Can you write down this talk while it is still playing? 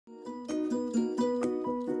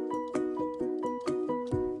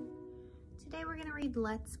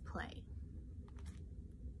let's play.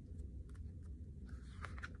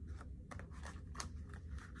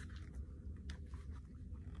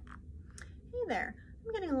 Hey there,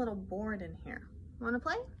 I'm getting a little bored in here. Want to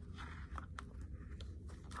play?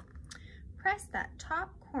 Press that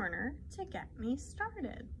top corner to get me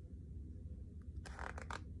started.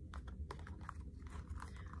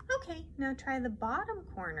 Okay, now try the bottom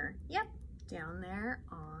corner. Yep, down there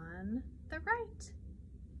on the right.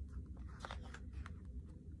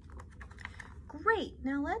 Great,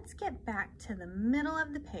 now let's get back to the middle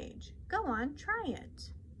of the page. Go on, try it.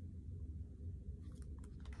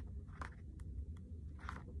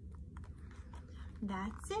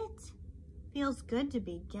 That's it. Feels good to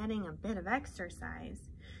be getting a bit of exercise.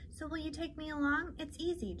 So will you take me along? It's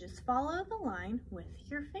easy, just follow the line with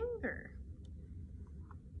your finger.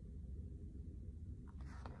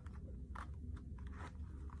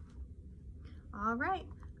 All right,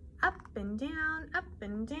 up and down, up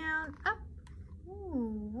and down, up.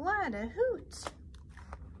 Ooh, what a hoot.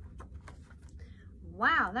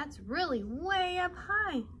 Wow, that's really way up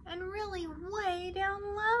high and really way down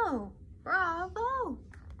low. Bravo.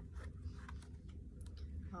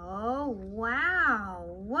 Oh, wow,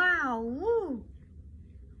 wow, woo.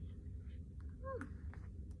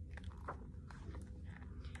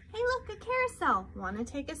 Hey, look, a carousel. Want to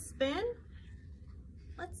take a spin?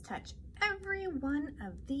 Let's touch every one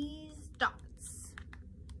of these dots.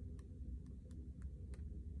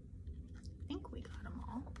 I think we got them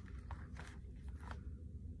all.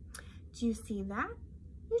 Do you see that?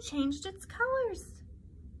 You changed its colors.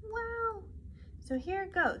 Wow. So here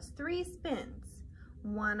it goes, 3 spins.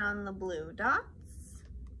 1 on the blue dots,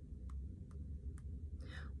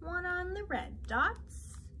 1 on the red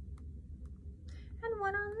dots, and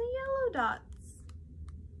 1 on the yellow dots.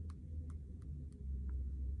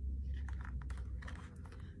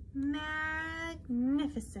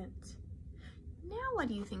 Magnificent. Now what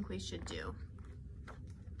do you think we should do?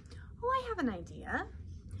 Oh, I have an idea.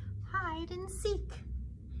 Hide and seek.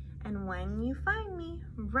 And when you find me,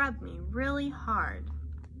 rub me really hard.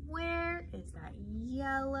 Where is that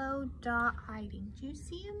yellow dot hiding? Do you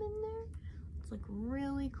see him in there? Let's look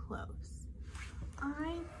really close.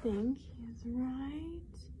 I think he's right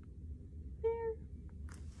there.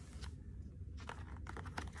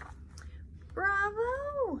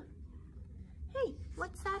 Bravo! Hey,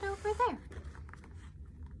 what's that over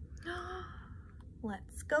there?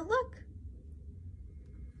 Let's go look.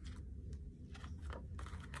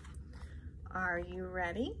 Are you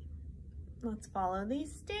ready? Let's follow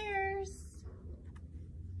these stairs.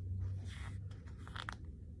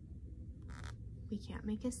 We can't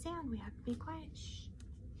make a sound. We have to be quiet. Shh.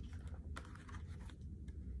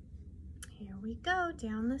 Here we go,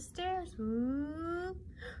 down the stairs. Ooh.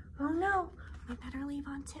 Oh no, we better leave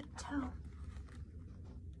on tiptoe.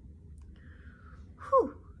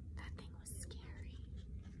 Whew, that thing was scary.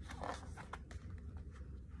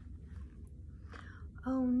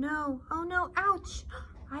 Oh no, ouch.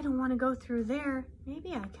 I don't want to go through there.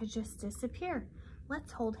 Maybe I could just disappear.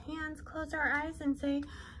 Let's hold hands, close our eyes, and say,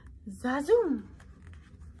 Zazoom.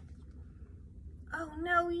 Oh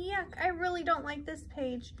no, yuck. I really don't like this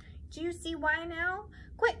page. Do you see why now?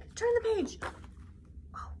 Quick, turn the page.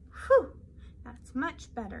 Oh, whew. That's much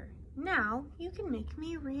better. Now you can make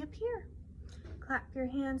me reappear. Clap your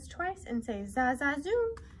hands twice and say,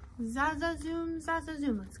 Zazazoom, Zazazoom,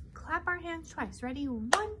 Zazazoom. Let's clap our hands twice. Ready? 1,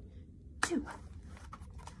 2.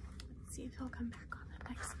 See if he'll come back on the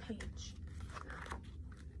next page.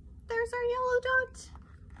 There's our yellow dot.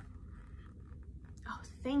 Oh,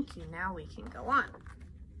 thank you. Now we can go on.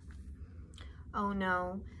 Oh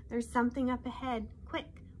no, there's something up ahead.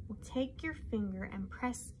 Quick, we'll take your finger and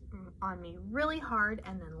press on me really hard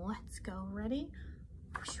and then let's go. Ready?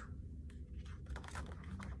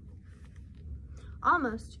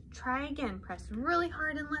 Almost. Try again. Press really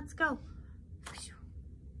hard and let's go.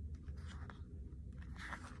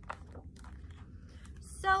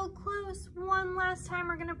 So close. One last time.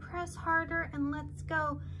 We're going to press harder and let's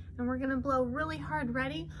go. And we're going to blow really hard.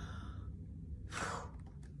 Ready?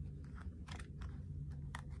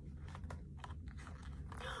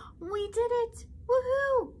 We did it.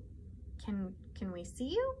 Woohoo! Can we see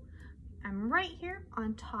you? I'm right here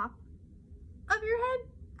on top of your head.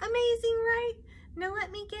 Amazing, right? Now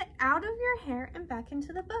let me get out of your hair and back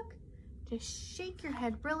into the book. Just shake your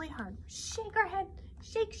head really hard. Shake our head.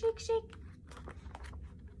 Shake, shake, shake.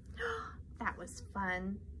 That was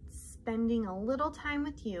fun. Spending a little time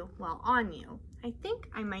with you, well, on you. I think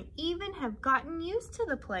I might even have gotten used to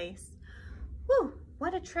the place. Whew,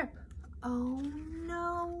 what a trip. Oh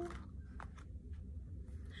no.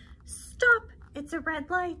 Stop, it's a red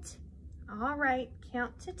light. All right,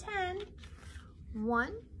 count to 10.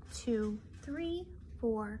 1, 2, 3,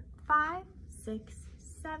 4, 5, 6,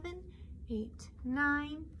 7, 8,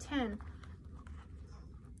 9, 10.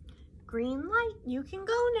 Green light, you can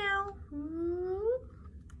go now. Ooh.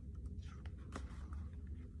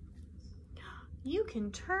 You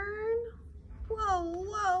can turn. Whoa,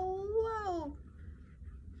 whoa, whoa.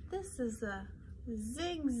 This is a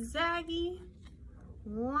zigzaggy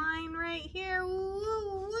line right here.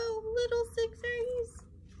 Whoa, whoa, little zigzaggies.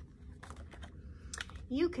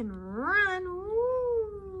 You can run.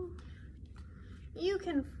 Woo. You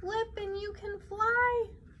can flip and you can fly.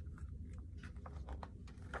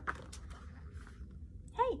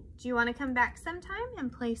 Hey, do you want to come back sometime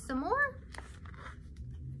and play some more?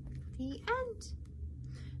 The end.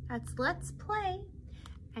 That's Let's Play.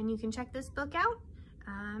 And you can check this book out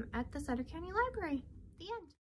at the Sutter County Library. The end.